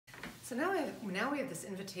So now we have this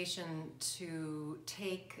invitation to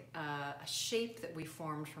take a shape that we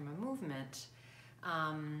formed from a movement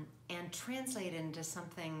and translate it into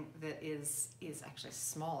something that is actually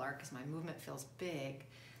smaller, because my movement feels big.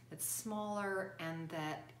 That's smaller and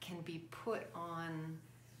that can be put on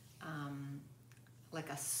like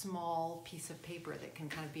a small piece of paper that can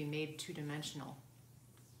kind of be made two-dimensional.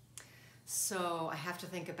 So I have to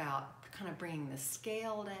think about kind of bringing the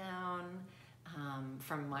scale down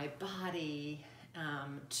from my body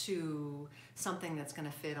to something that's going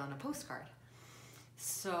to fit on a postcard.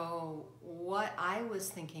 So what I was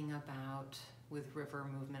thinking about with river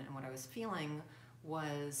movement and what I was feeling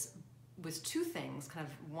was two things, kind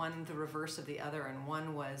of one the reverse of the other, and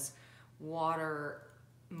one was water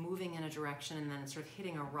moving in a direction and then sort of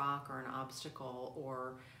hitting a rock or an obstacle,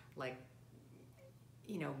 or like,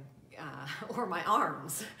 you know, or my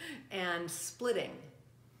arms, and splitting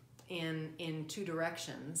in two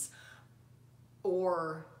directions,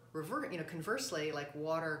 or conversely, like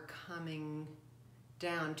water coming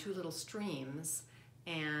down two little streams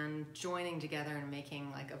and joining together and making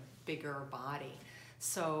like a bigger body.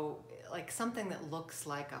 So like something that looks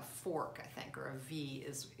like a fork, I think, or a V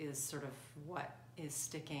is sort of what is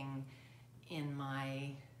sticking in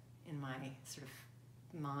my sort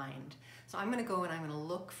of mind. So I'm going to go and I'm going to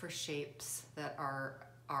look for shapes that are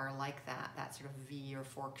like that sort of V or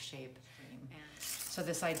fork shape. So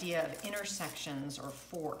this idea of intersections or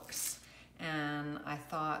forks, and I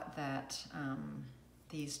thought that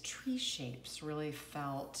these tree shapes really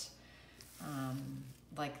felt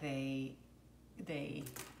like they,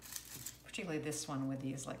 particularly this one with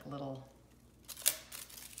these like little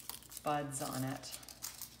buds on it,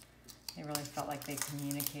 they really felt like they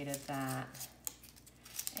communicated that.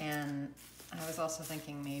 And I was also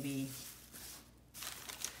thinking maybe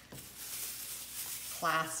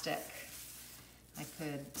plastic, I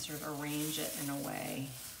could sort of arrange it in a way.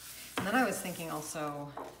 And then I was thinking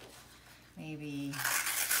also maybe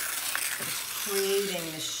just creating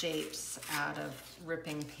the shapes out of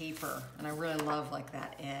ripping paper. And I really love like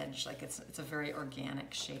that edge, like it's a very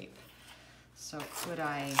organic shape. So could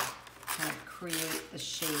I kind of create the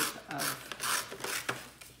shape of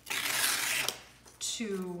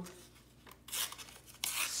two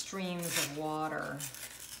streams of water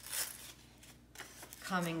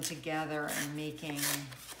coming together and making,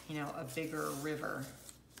 you know, a bigger river.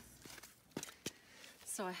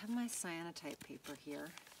 So I have my cyanotype paper here,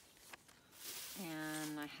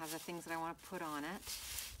 and I have the things that I want to put on it.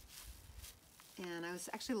 And I was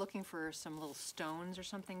actually looking for some little stones or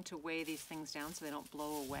something to weigh these things down so they don't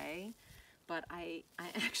blow away. But I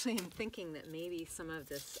actually am thinking that maybe some of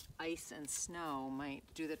this ice and snow might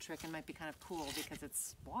do the trick and might be kind of cool because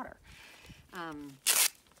it's water.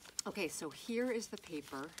 Okay, so here is the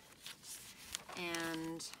paper,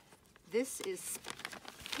 and this is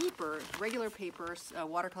paper, regular paper,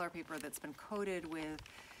 watercolor paper that's been coated with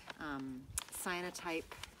cyanotype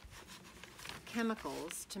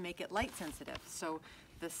chemicals to make it light sensitive. So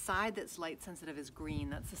the side that's light sensitive is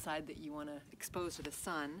green. That's the side that you want to expose to the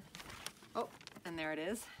sun. Oh, and there it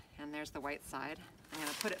is, and there's the white side. I'm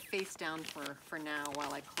going to put it face down for now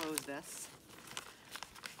while I close this.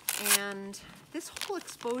 And this whole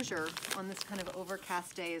exposure on this kind of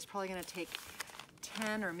overcast day is probably going to take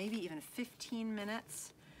 10 or maybe even 15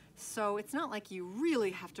 minutes. So it's not like you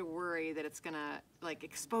really have to worry that it's going to like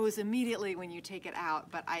expose immediately when you take it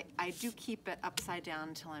out, but I do keep it upside down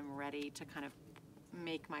until I'm ready to kind of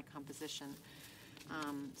make my composition.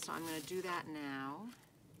 So I'm going to do that now.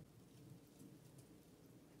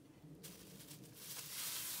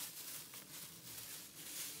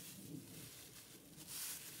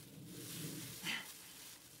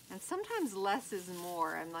 And sometimes less is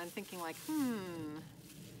more, and I'm thinking like,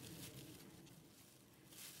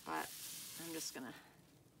 but I'm just gonna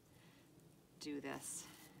do this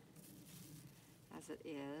as it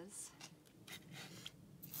is.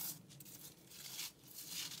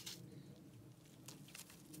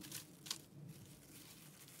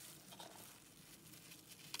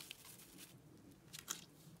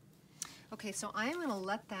 Okay, so I'm gonna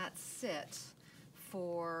let that sit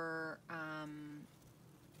for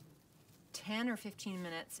 10 or 15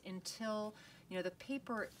 minutes until, you know, the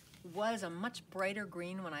paper was a much brighter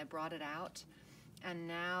green when I brought it out, and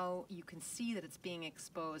now you can see that it's being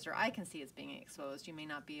exposed, or I can see it's being exposed. You may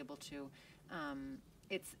not be able to.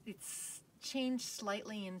 It's changed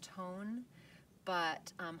slightly in tone,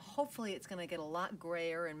 but hopefully it's going to get a lot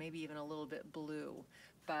grayer and maybe even a little bit blue.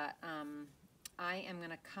 But I am going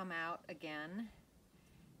to come out again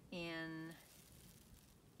in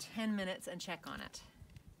 10 minutes and check on it.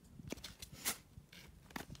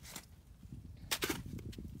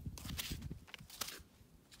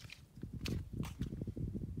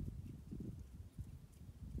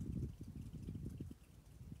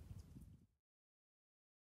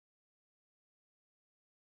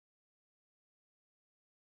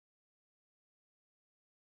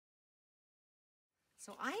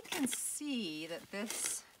 So I can see that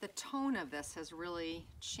the tone of this has really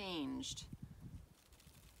changed.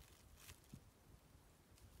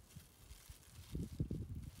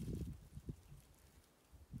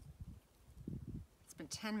 It's been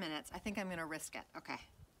 10 minutes. I think I'm gonna risk it. Okay.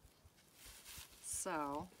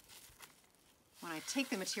 So when I take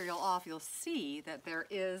the material off, you'll see that there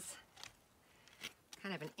is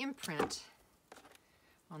kind of an imprint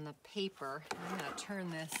on the paper. I'm gonna turn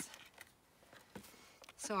this.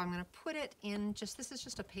 So I'm gonna put it in this is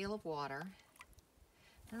just a pail of water.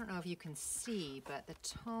 I don't know if you can see, but the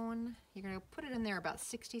tone, you're gonna put it in there about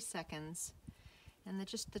 60 seconds, and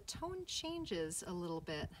the tone changes a little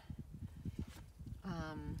bit.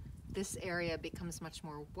 This area becomes much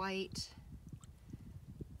more white.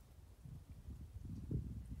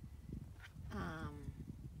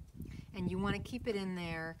 And you want to keep it in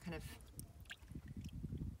there kind of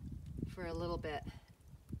for a little bit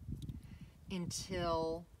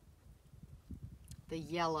until the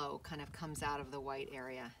yellow kind of comes out of the white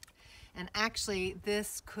area. And actually,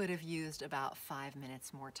 this could have used about 5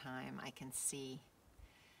 minutes more time, I can see.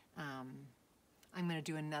 I'm going to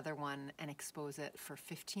do another one and expose it for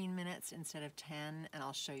 15 minutes instead of 10, and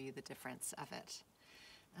I'll show you the difference of it.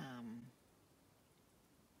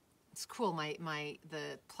 It's cool.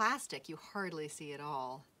 The plastic, you hardly see at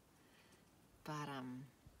all, but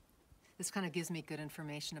this kind of gives me good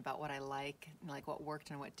information about what I like what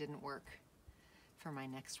worked and what didn't work for my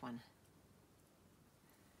next one.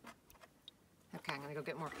 Okay, I'm gonna go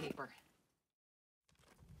get more paper.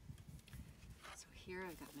 So here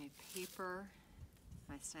I've got my paper,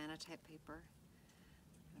 my cyanotype paper.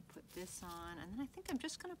 I'm gonna put this on, and then I think I'm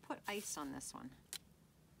just gonna put ice on this one.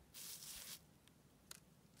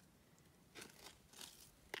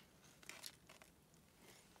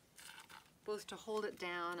 Both to hold it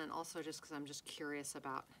down and also just because I'm just curious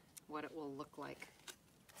about what it will look like.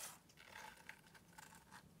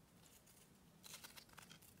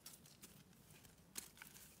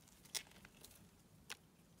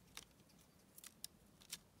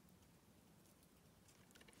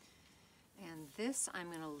 And this I'm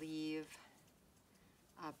going to leave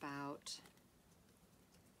about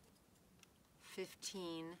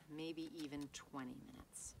 15, maybe even 20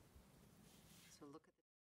 minutes. So look at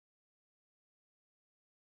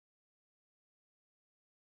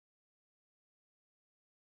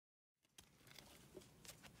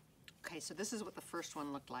Okay, so this is what the first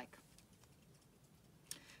one looked like.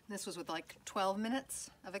 This was with like 12 minutes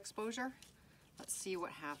of exposure. Let's see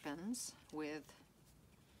what happens with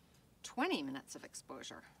 20 minutes of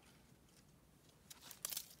exposure.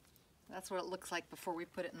 That's what it looks like before we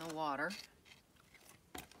put it in the water.